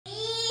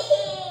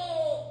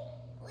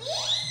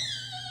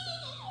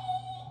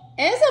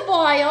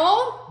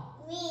Isabel!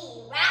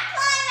 Me, rock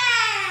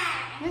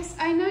climber! Yes,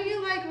 I know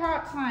you like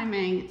rock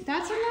climbing.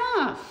 That's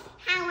enough.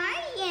 How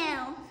are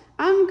you?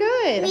 I'm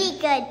good. Me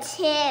good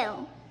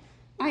too.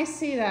 I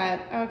see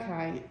that.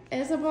 Okay.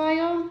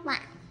 Isabel? What?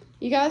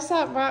 You gotta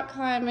stop rock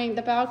climbing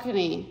the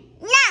balcony.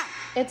 No!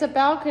 It's a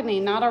balcony,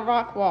 not a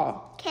rock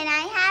wall. Can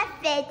I have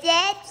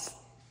fidgets?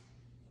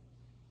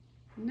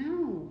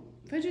 No.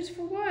 Fidgets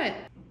for what?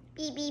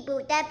 Beep beep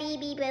boop da beep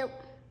beep boop.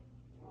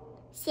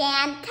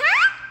 Santa?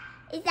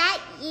 Is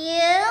that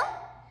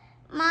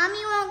you?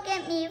 Mommy won't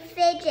get me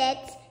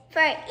fidgets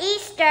for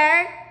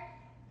Easter.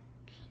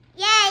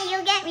 Yeah,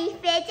 you'll get me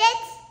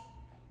fidgets?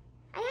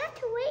 I have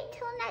to wait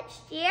till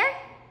next year?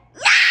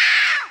 No!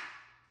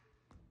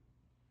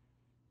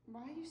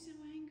 Why are you so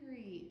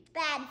angry?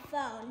 Bad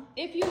phone.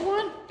 If you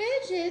want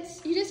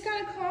fidgets, you just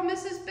gotta call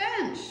Mrs.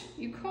 Bench.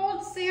 You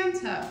called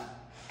Santa.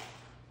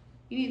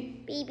 You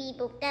need... Beep beep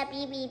boop da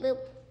beep beep boop.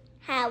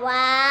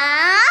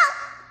 Hello?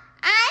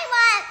 I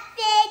want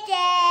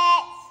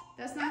fidgets.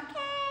 That's not... Okay,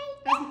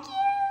 that's, thank you.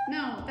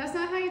 No, that's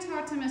not how you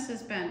talk to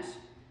Mrs. Bench.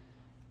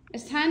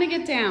 It's time to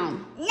get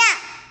down. No.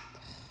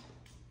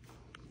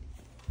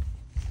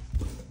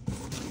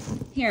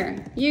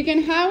 Here, you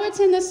can have what's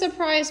in the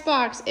surprise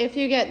box if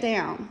you get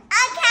down.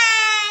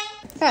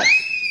 Okay. Fetch.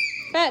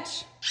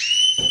 Fetch.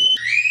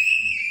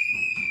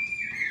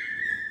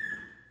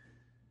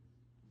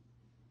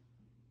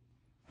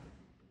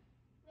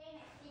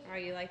 Oh,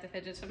 you like the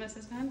fidgets from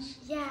Mrs. Bench?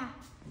 Yeah.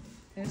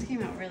 Those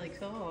came out really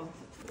cool.